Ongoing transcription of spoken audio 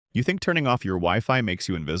You think turning off your Wi-Fi makes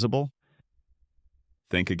you invisible?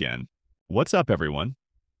 Think again. What's up, everyone?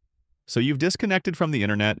 So you've disconnected from the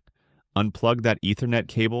internet, unplugged that Ethernet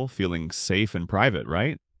cable, feeling safe and private,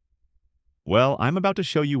 right? Well, I'm about to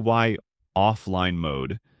show you why offline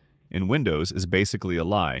mode in Windows is basically a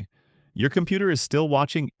lie. Your computer is still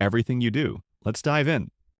watching everything you do. Let's dive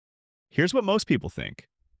in. Here's what most people think.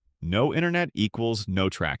 No internet equals no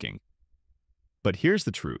tracking. But here's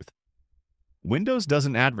the truth. Windows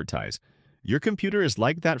doesn't advertise. Your computer is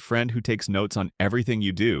like that friend who takes notes on everything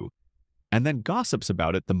you do and then gossips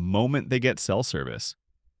about it the moment they get cell service.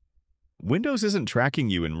 Windows isn't tracking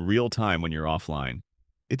you in real time when you're offline.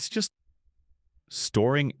 It's just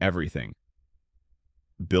storing everything.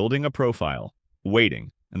 Building a profile,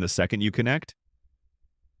 waiting, and the second you connect,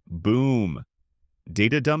 boom!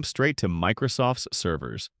 Data dump straight to Microsoft's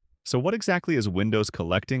servers. So what exactly is Windows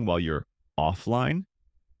collecting while you're offline?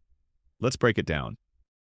 Let's break it down.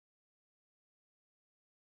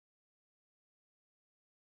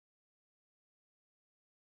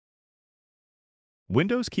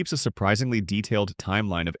 Windows keeps a surprisingly detailed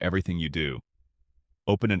timeline of everything you do.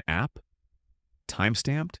 Open an app,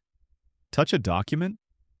 timestamped, touch a document,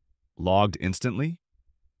 logged instantly,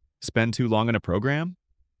 spend too long in a program,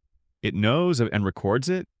 it knows and records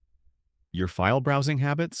it, your file browsing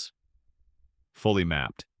habits, fully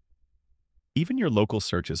mapped. Even your local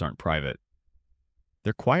searches aren't private.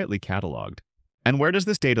 They're quietly cataloged. And where does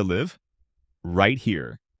this data live? Right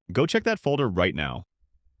here. Go check that folder right now.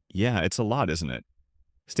 Yeah, it's a lot, isn't it?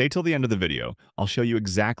 Stay till the end of the video. I'll show you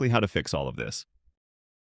exactly how to fix all of this.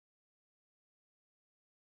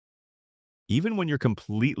 Even when you're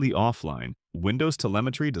completely offline, Windows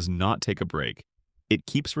Telemetry does not take a break. It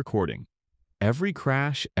keeps recording. Every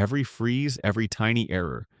crash, every freeze, every tiny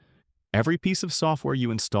error, every piece of software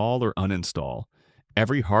you install or uninstall,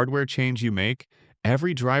 every hardware change you make,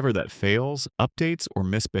 every driver that fails, updates, or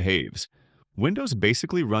misbehaves. Windows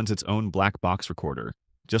basically runs its own black box recorder,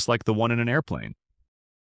 just like the one in an airplane.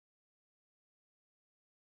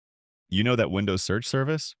 You know that Windows search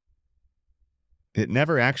service? It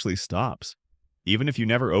never actually stops. Even if you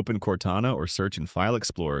never open Cortana or search in File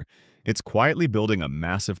Explorer, it's quietly building a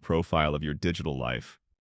massive profile of your digital life.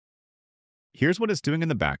 Here's what it's doing in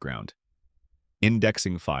the background.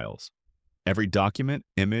 Indexing files. Every document,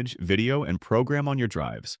 image, video, and program on your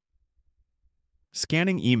drives.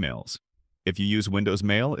 Scanning emails. If you use Windows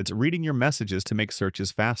Mail, it's reading your messages to make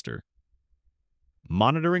searches faster.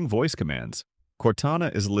 Monitoring voice commands.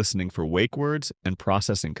 Cortana is listening for wake words and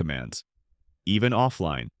processing commands, even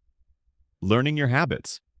offline. Learning your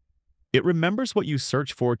habits. It remembers what you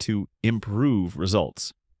search for to improve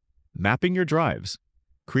results. Mapping your drives.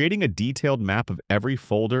 Creating a detailed map of every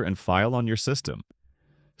folder and file on your system.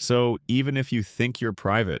 So even if you think you're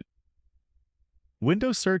private,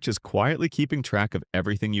 Windows Search is quietly keeping track of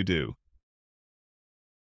everything you do.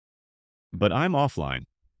 But I'm offline,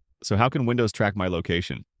 so how can Windows track my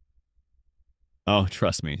location? Oh,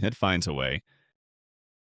 trust me, it finds a way.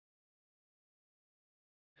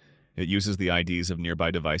 It uses the IDs of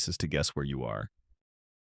nearby devices to guess where you are.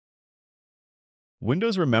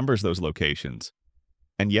 Windows remembers those locations.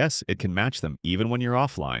 And yes, it can match them even when you're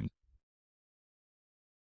offline.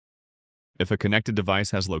 If a connected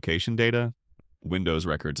device has location data, Windows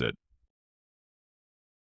records it.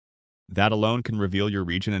 That alone can reveal your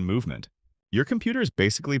region and movement. Your computer is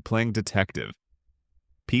basically playing detective,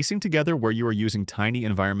 piecing together where you are using tiny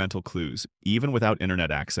environmental clues, even without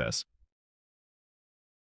internet access.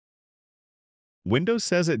 Windows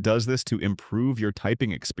says it does this to improve your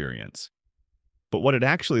typing experience. But what it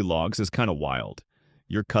actually logs is kind of wild.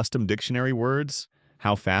 Your custom dictionary words,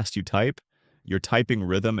 how fast you type, your typing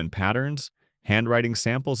rhythm and patterns, handwriting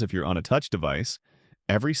samples if you're on a touch device,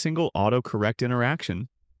 every single autocorrect interaction.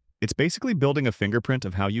 It's basically building a fingerprint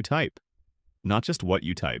of how you type, not just what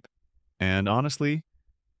you type. And honestly,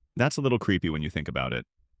 that's a little creepy when you think about it.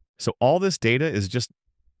 So all this data is just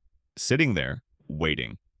sitting there,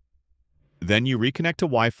 waiting. Then you reconnect to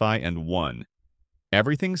Wi-Fi and 1.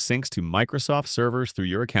 Everything syncs to Microsoft servers through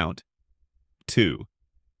your account. 2.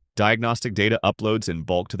 Diagnostic data uploads in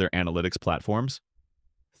bulk to their analytics platforms.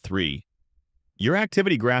 3. Your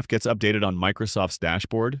activity graph gets updated on Microsoft's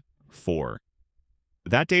dashboard. 4.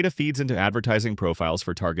 That data feeds into advertising profiles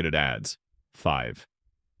for targeted ads. 5.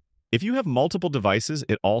 If you have multiple devices,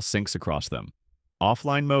 it all syncs across them.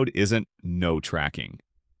 Offline mode isn't no tracking.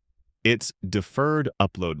 It's deferred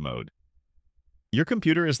upload mode. Your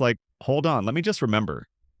computer is like, hold on, let me just remember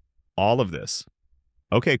all of this.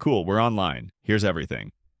 Okay, cool, we're online. Here's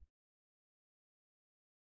everything.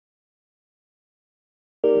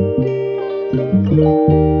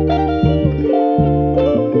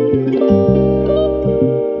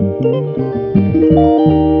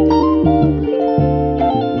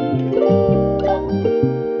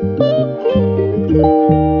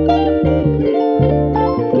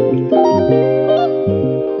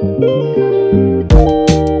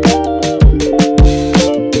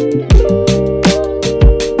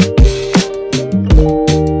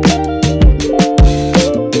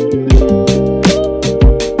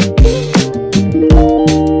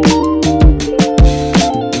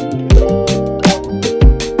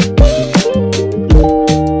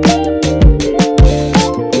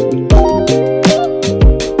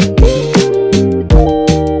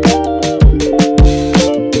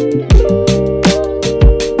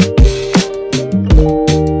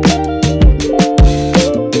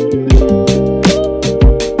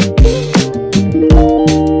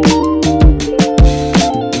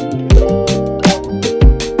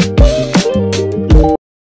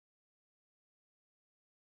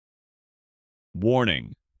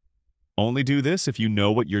 Warning: only do this if you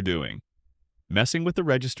know what you're doing. Messing with the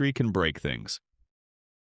registry can break things.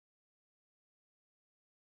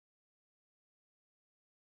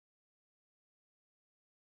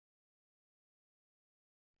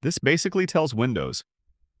 This basically tells Windows,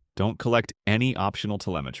 don't collect any optional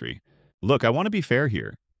telemetry. Look, I want to be fair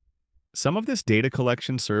here. Some of this data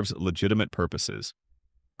collection serves legitimate purposes.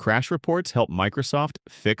 Crash reports help Microsoft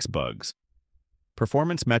fix bugs.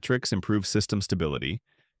 Performance metrics improve system stability.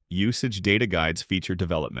 Usage data guides feature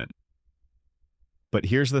development. But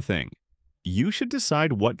here's the thing. You should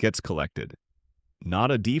decide what gets collected,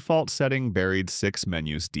 not a default setting buried 6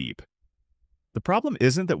 menus deep. The problem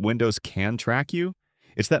isn't that Windows can track you,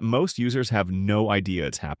 it's that most users have no idea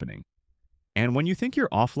it's happening. And when you think you're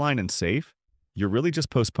offline and safe, you're really just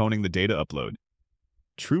postponing the data upload.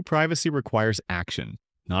 True privacy requires action,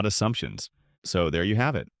 not assumptions. So there you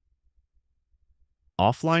have it.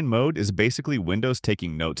 Offline mode is basically Windows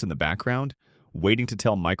taking notes in the background, waiting to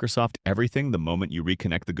tell Microsoft everything the moment you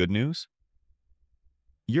reconnect the good news.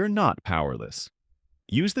 You're not powerless.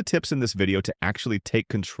 Use the tips in this video to actually take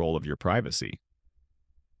control of your privacy.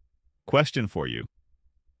 Question for you.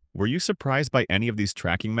 Were you surprised by any of these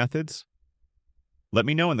tracking methods? Let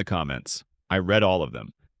me know in the comments. I read all of them.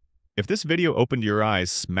 If this video opened your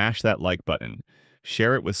eyes, smash that like button.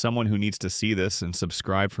 Share it with someone who needs to see this and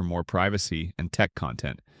subscribe for more privacy and tech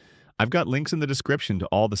content. I've got links in the description to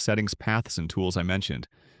all the settings paths and tools I mentioned.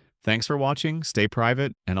 Thanks for watching, stay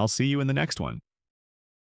private, and I'll see you in the next one.